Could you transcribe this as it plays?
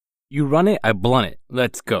You run it, I blunt it.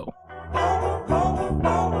 Let's go.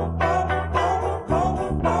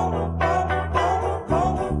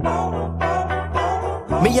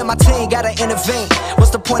 Me and my team gotta intervene.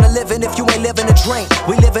 What's the point of living if you ain't living a dream?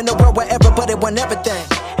 We live in a world where everybody want everything.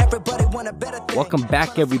 Everybody want a better thing. Welcome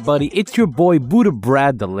back, everybody. It's your boy Buddha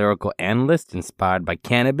Brad, the lyrical analyst inspired by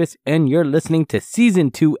cannabis, and you're listening to Season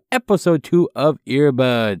 2, Episode 2 of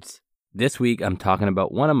Earbuds. This week, I'm talking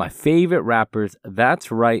about one of my favorite rappers.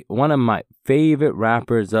 That's right, one of my favorite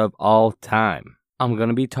rappers of all time. I'm going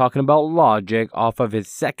to be talking about Logic off of his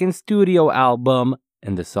second studio album,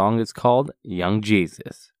 and the song is called Young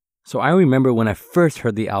Jesus. So I remember when I first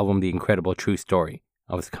heard the album, The Incredible True Story.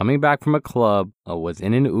 I was coming back from a club, I was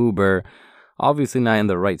in an Uber, obviously not in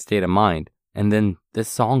the right state of mind, and then this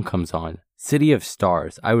song comes on, City of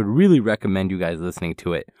Stars. I would really recommend you guys listening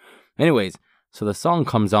to it. Anyways, so the song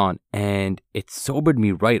comes on and it sobered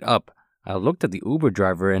me right up. I looked at the Uber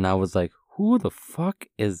driver and I was like, who the fuck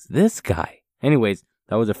is this guy? Anyways,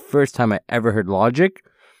 that was the first time I ever heard Logic,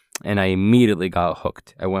 and I immediately got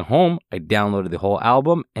hooked. I went home, I downloaded the whole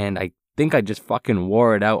album, and I think I just fucking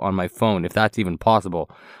wore it out on my phone, if that's even possible.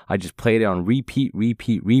 I just played it on repeat.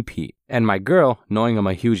 And my girl, knowing I'm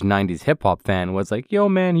a huge 90s hip-hop fan, was like, yo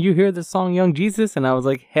man, you hear the song Young Jesus? And I was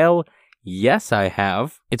like, hell yes, I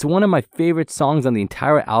have. It's one of my favorite songs on the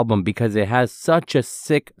entire album because it has such a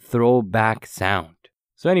sick throwback sound.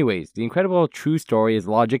 So anyways, The Incredible True Story is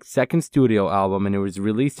Logic's second studio album, and it was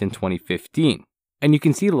released in 2015. And you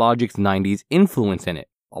can see Logic's 90s influence in it.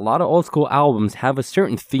 A lot of old school albums have a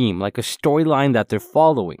certain theme, like a storyline that they're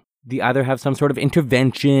following. They either have some sort of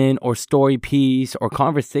intervention or story piece or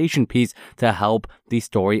conversation piece to help the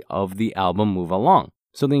story of the album move along.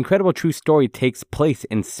 So The Incredible True Story takes place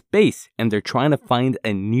in space, and they're trying to find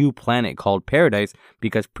a new planet called Paradise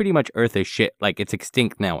because pretty much Earth is shit. Like, it's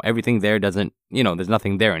extinct now. Everything there doesn't, there's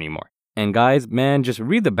nothing there anymore. And guys, man, just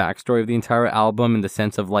read the backstory of the entire album in the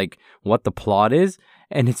sense of like what the plot is,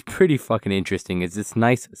 and it's pretty fucking interesting. It's this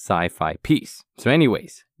nice sci-fi piece. So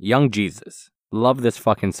anyways, Young Jesus. Love this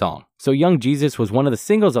fucking song. So Young Jesus was one of the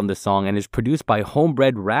singles on this song and is produced by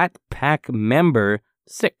Homebred Rat Pack member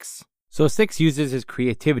Six. So Six uses his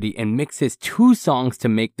creativity and mixes two songs to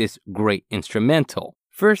make this great instrumental.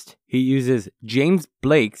 First, he uses James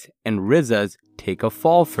Blake's and RZA's Take a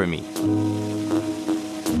Fall For Me.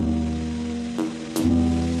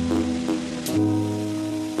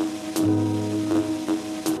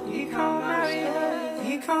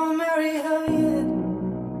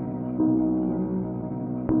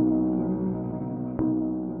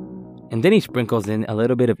 And then he sprinkles in a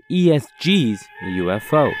little bit of ESG's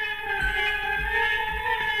UFO.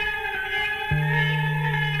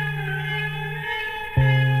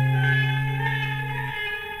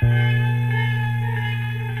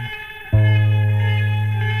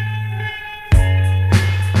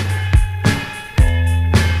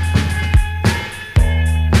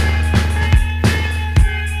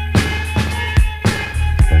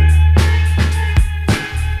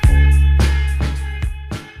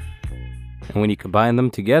 And when you combine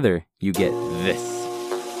them together, you get this.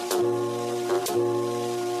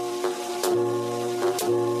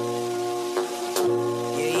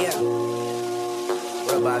 Yeah.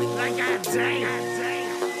 What about it?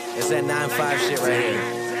 It's that 9-5 shit right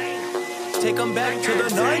here. Take them back to the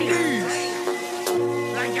 90s.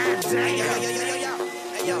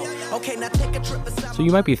 Okay, now take a trip. So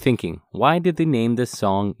you might be thinking, why did they name this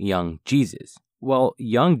song Young Jesus? Well,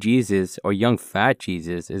 Young Jesus or Young Fat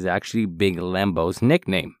Jesus is actually Big Lembo's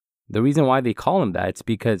nickname. The reason why they call him that is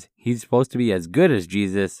because he's supposed to be as good as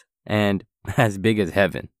Jesus and as big as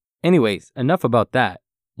heaven. Anyways, enough about that.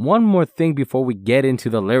 One more thing before we get into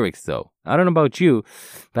the lyrics though. I don't know about you,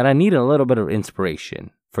 but I need a little bit of inspiration.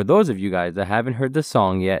 For those of you guys that haven't heard the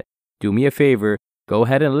song yet, do me a favor, go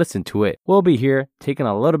ahead and listen to it. We'll be here taking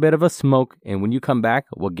a little bit of a smoke, and when you come back,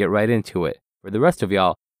 we'll get right into it. For the rest of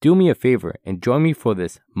y'all, do me a favor and join me for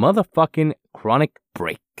this motherfucking chronic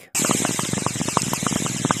break.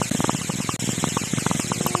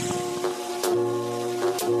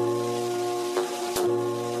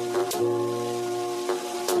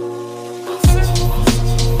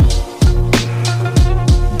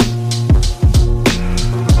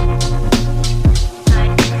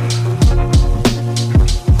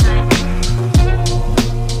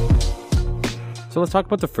 So let's talk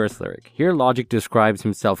about the first lyric. Here Logic describes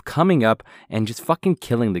himself coming up and just fucking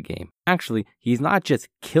killing the game. Actually, he's not just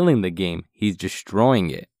killing the game, he's destroying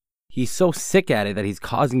it. He's so sick at it that he's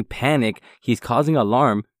causing panic, he's causing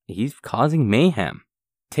alarm, he's causing mayhem.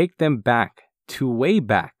 Take them back to way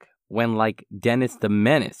back when, like Dennis the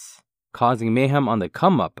Menace, causing mayhem on the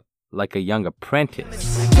come up like a young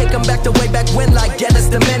apprentice. take him back to way back when, like Dennis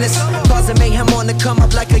the Menace. Causing mayhem on the come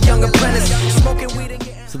up like a young apprentice. Smoking weed and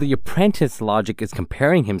getting... So the apprentice Logic is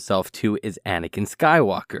comparing himself to is Anakin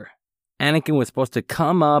Skywalker. Anakin was supposed to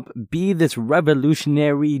come up, be this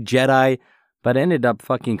revolutionary Jedi, but ended up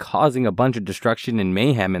fucking causing a bunch of destruction and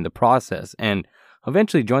mayhem in the process, and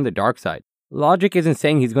eventually joined the dark side. Logic isn't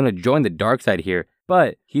saying he's going to join the dark side here,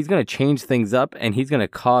 but he's going to change things up and he's going to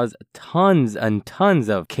cause tons and tons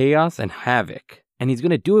of chaos and havoc. And he's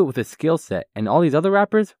going to do it with his skill set. And all these other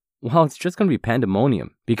rappers, well, it's just going to be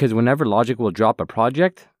pandemonium. Because whenever Logic will drop a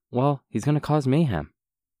project, well, he's going to cause mayhem.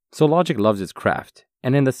 So Logic loves his craft.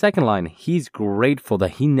 And in the second line, he's grateful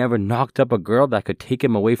that he never knocked up a girl that could take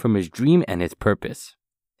him away from his dream and his purpose.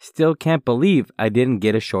 Still can't believe I didn't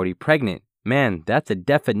get a shorty pregnant. Man, that's a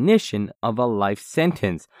definition of a life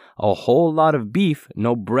sentence. A whole lot of beef,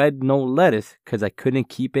 no bread, no lettuce, cause I couldn't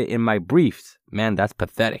keep it in my briefs. Man, that's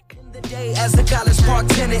pathetic. The day as a college park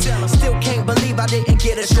tenant, still can't believe I didn't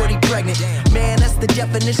get a shorty pregnant. Man, that's the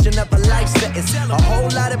definition of a life sentence. A whole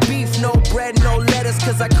lot of beef, no bread, no lettuce,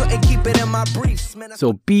 cause I couldn't keep it in my briefs. Man,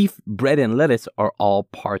 so beef, bread, and lettuce are all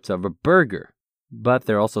parts of a burger, but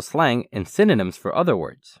they're also slang and synonyms for other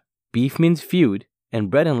words. Beef means feud, and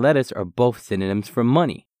bread and lettuce are both synonyms for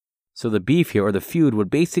money. So the beef here, or the feud, would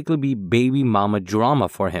basically be baby mama drama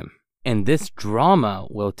for him. And this drama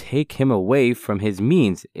will take him away from his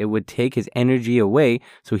means. It would take his energy away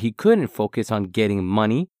so he couldn't focus on getting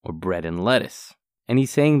money or bread and lettuce. And he's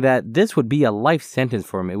saying that this would be a life sentence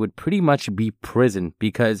for him. It would pretty much be prison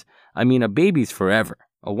because, I mean, a baby's forever.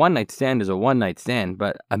 A one-night stand is a one-night stand,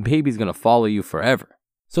 but a baby's gonna follow you forever.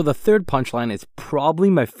 So the third punchline is probably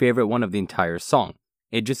my favorite one of the entire song.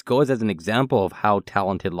 It just goes as an example of how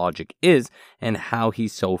talented Logic is and how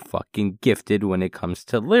he's so fucking gifted when it comes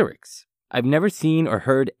to lyrics. I've never seen or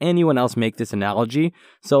heard anyone else make this analogy,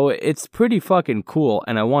 so it's pretty fucking cool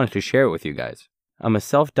and I wanted to share it with you guys. I'm a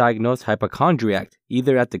self-diagnosed hypochondriac.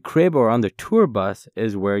 Either at the crib or on the tour bus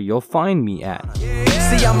is where you'll find me at.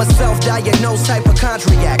 See, I'm a self-diagnosed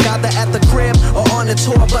hypochondriac. Either at the crib or on the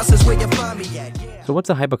tour bus is where you find me at. So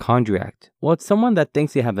what's a hypochondriac? Well, it's someone that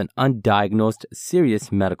thinks they have an undiagnosed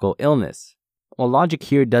serious medical illness. Well, Logic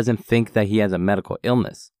here doesn't think that he has a medical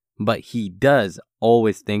illness, but he does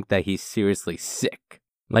always think that he's seriously sick.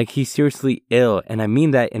 Like he's seriously ill, and I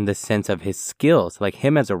mean that in the sense of his skills. Like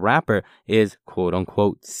him as a rapper is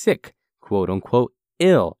quote-unquote sick, quote-unquote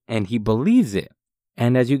ill, and he believes it.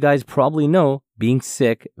 And as you guys probably know, being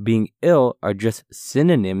sick, being ill are just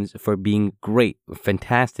synonyms for being great,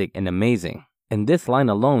 fantastic, and amazing. And this line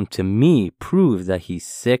alone, to me, proves that he's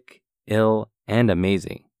sick, ill, and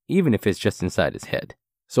amazing, even if it's just inside his head.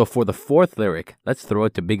 So for the fourth lyric, let's throw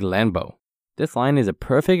it to Big Lambo. This line is a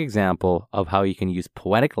perfect example of how you can use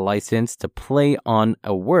poetic license to play on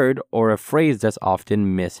a word or a phrase that's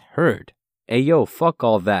often misheard. Ayo, fuck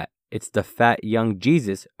all that. It's the fat young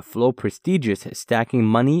Jesus, flow prestigious, stacking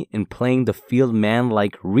money and playing the field man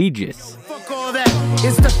like Regis. Fuck all that.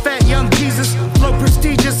 It's the fat young Jesus, flow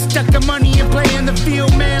prestigious, stacking money and playing the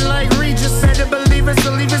field man like Regis. Better believers,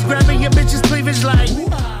 grabbing your bitch's cleavage like.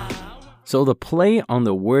 So the play on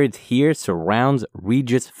the words here surrounds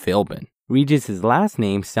Regis Philbin. Regis' last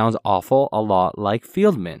name sounds awful a lot like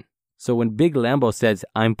Fieldman. So when Big Lambo says,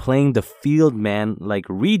 I'm playing the field man like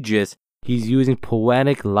Regis, he's using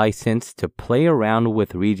poetic license to play around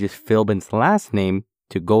with Regis Philbin's last name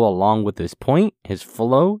to go along with his point, his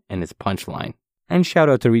flow, and his punchline. And shout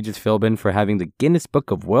out to Regis Philbin for having the Guinness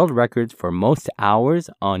Book of World Records for most hours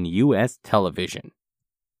on US television.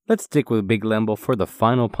 Let's stick with Big Lambo for the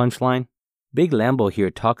final punchline. Big Lambo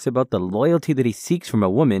here talks about the loyalty that he seeks from a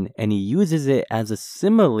woman, and he uses it as a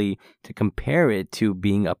simile to compare it to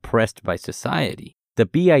being oppressed by society. The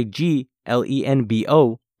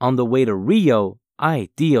BIGLENBO, on the way to Rio, ay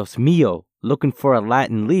Dios mío, looking for a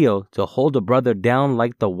Latin Leo to hold a brother down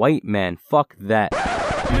like the white man, fuck that.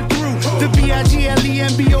 The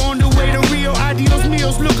BIGLENBO on the way to Rio, ay Dios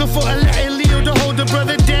mío, looking for a Latin Leo to hold a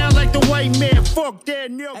brother down like the white man, fuck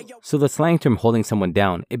that, no. So the slang term holding someone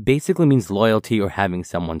down, it basically means loyalty or having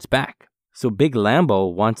someone's back. So Big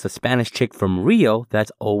Lambo wants a Spanish chick from Rio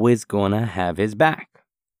that's always gonna have his back.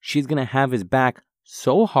 She's gonna have his back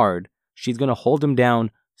so hard, she's gonna hold him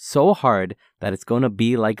down so hard that it's gonna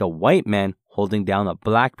be like a white man holding down a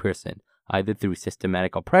black person, either through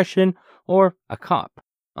systematic oppression or a cop.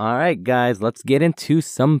 Alright guys, let's get into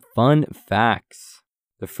some fun facts.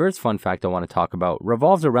 The first fun fact I want to talk about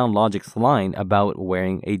revolves around Logic's line about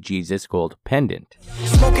wearing a Jesus gold pendant.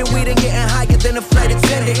 Smoking weed and getting higher than a flight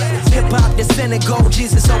attendant. Hip-hop descendant, gold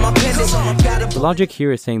Jesus on my pendant. The Logic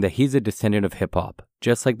here is saying that he's a descendant of hip-hop.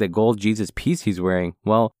 Just like the gold Jesus piece he's wearing,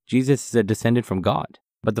 well, Jesus is a descendant from God.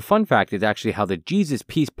 But the fun fact is actually how the Jesus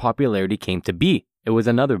Piece popularity came to be. It was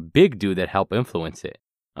another big dude that helped influence it.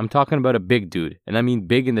 I'm talking about a big dude, and I mean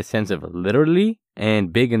big in the sense of literally,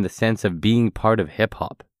 and big in the sense of being part of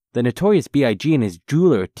hip-hop. The Notorious B.I.G. and his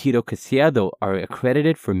jeweler Tito Casiado are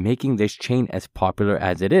accredited for making this chain as popular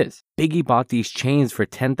as it is. Biggie bought these chains for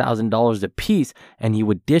 $10,000 a piece, and he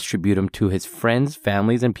would distribute them to his friends,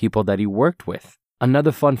 families, and people that he worked with.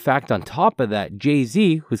 Another fun fact on top of that,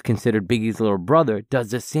 Jay-Z, who's considered Biggie's little brother,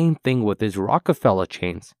 does the same thing with his Rockefeller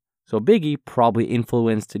chains. So Biggie probably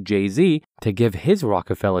influenced Jay-Z to give his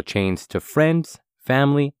Rockefeller chains to friends,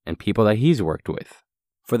 family, and people that he's worked with.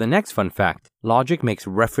 For the next fun fact, Logic makes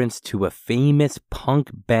reference to a famous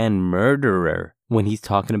punk band Murderer when he's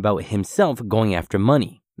talking about himself going after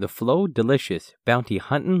money. The flow delicious, bounty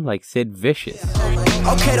hunting like Sid Vicious.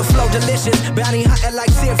 Okay, the flow delicious, bounty hunting like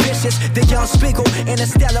Sid Vicious, the young Spiegel,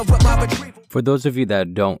 Interstellar with my retrieval. For those of you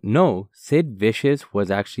that don't know, Sid Vicious was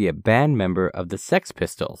actually a band member of the Sex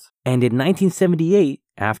Pistols. And in 1978,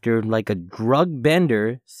 after like a drug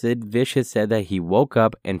bender, Sid Vicious said that he woke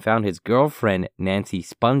up and found his girlfriend, Nancy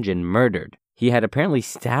Spungen, murdered. He had apparently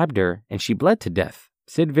stabbed her and she bled to death.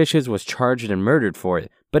 Sid Vicious was charged and murdered for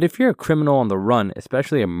it. But if you're a criminal on the run,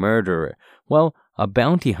 especially a murderer, well, a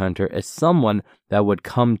bounty hunter is someone that would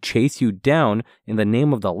come chase you down in the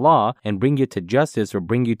name of the law and bring you to justice or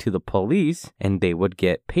bring you to the police, and they would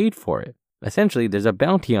get paid for it. Essentially, there's a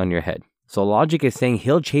bounty on your head. So Logic is saying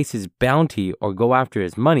he'll chase his bounty or go after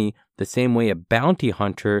his money the same way a bounty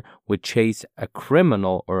hunter would chase a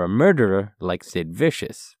criminal or a murderer like Sid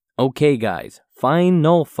Vicious. Okay guys,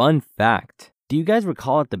 final fun fact. Do you guys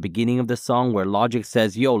recall at the beginning of the song where Logic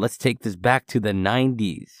says, yo, let's take this back to the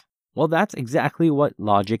 90s? Well, that's exactly what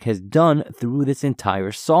Logic has done through this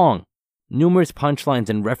entire song. Numerous punchlines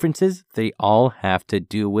and references, they all have to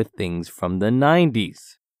do with things from the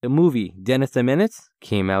 90s. The movie Dennis the Menace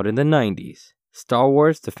came out in the 90s. Star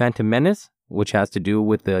Wars The Phantom Menace, which has to do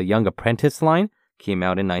with the Young Apprentice line, came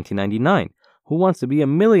out in 1999. Who Wants to Be a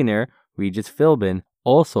Millionaire, Regis Philbin,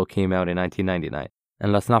 also came out in 1999.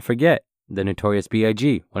 And let's not forget, the Notorious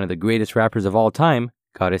B.I.G., one of the greatest rappers of all time,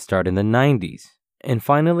 got his start in the 90s. And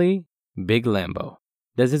finally, Big Lambo.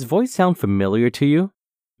 Does his voice sound familiar to you?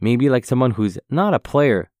 Maybe like someone who's not a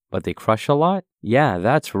player, but they crush a lot? Yeah,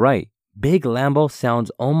 that's right. Big Lambo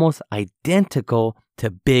sounds almost identical to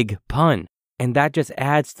Big Pun. And that just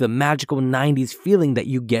adds to the magical 90s feeling that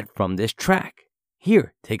you get from this track.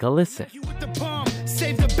 Here, take a listen. You with the palm,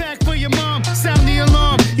 save the back for your mom, sound the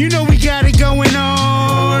alarm, you know we got it going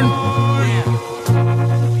on.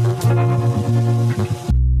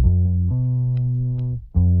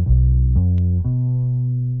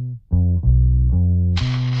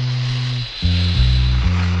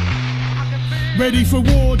 Ready for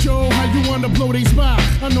war, Joe? How you wanna blow they spot?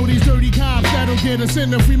 I know these dirty cops that'll get us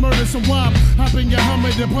in if we murder some wop. Hop in your Hummer,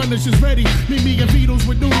 the Punisher's ready. Meet me and Beatles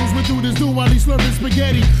with noodles, we do this do while he's slurping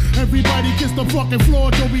spaghetti. Everybody kiss the fucking floor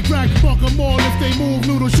till we crack. Fuck them all if they move,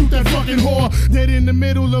 noodle, shoot that fucking whore. Dead in the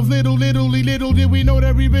middle of little did we know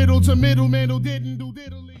that we riddle to middleman who didn't do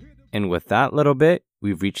diddly. And with that little bit,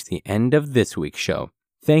 we've reached the end of this week's show.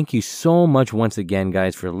 Thank you so much once again,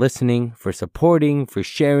 guys, for listening, for supporting, for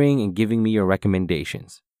sharing, and giving me your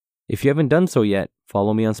recommendations. If you haven't done so yet,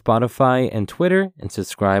 follow me on Spotify and Twitter, and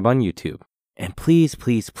subscribe on YouTube. And please,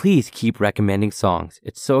 please, please keep recommending songs.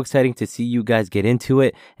 It's so exciting to see you guys get into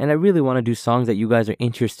it, and I really want to do songs that you guys are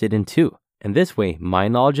interested in too. And this way, my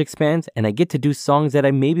knowledge expands, and I get to do songs that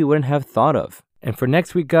I maybe wouldn't have thought of. And for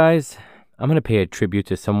next week, guys, I'm going to pay a tribute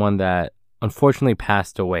to someone that unfortunately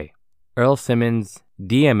passed away. Earl Simmons,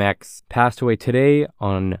 DMX, passed away today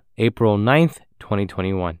on April 9th,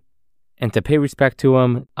 2021. And to pay respect to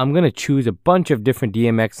him, I'm going to choose a bunch of different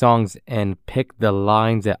DMX songs and pick the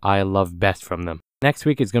lines that I love best from them. Next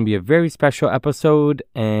week is going to be a very special episode,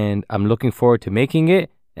 and I'm looking forward to making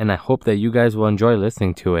it, and I hope that you guys will enjoy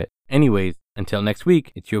listening to it. Anyways, until next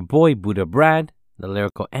week, it's your boy Buddha Brad, the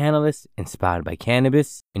lyrical analyst inspired by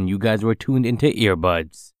cannabis, and you guys were tuned into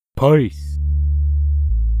Earbuds. Peace.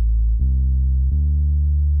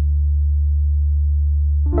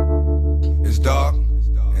 It's dark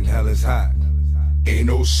and hell is hot. Ain't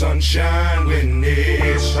no sunshine when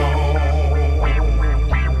it's on.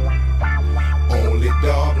 Only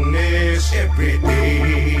darkness every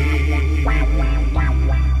day.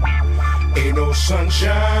 Ain't no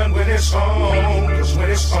sunshine when it's on. Cause when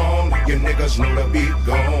it's on, your niggas know the beat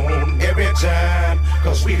gone. Every time,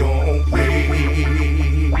 cause we don't play.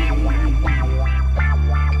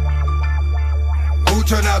 Who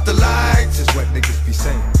turn out the lights is what niggas be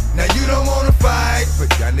saying. Now you don't wanna fight, but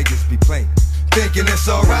y'all niggas be playing. Thinking it's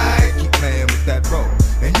alright, keep playing with that bro.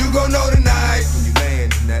 And you gon' know tonight when you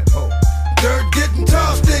land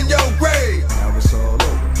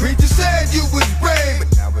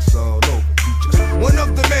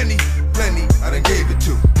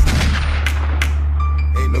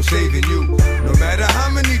saving you. No matter how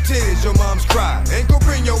many tears your mom's cry, ain't gon'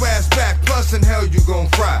 bring your ass back, plus in hell you gon'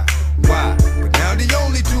 fry. Why? But now the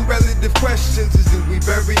only two relative questions is, do we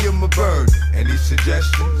bury him or burn? Any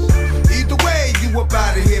suggestions? Either way, you up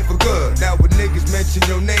out of here for good. Now when niggas mention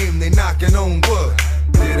your name, they knocking on wood.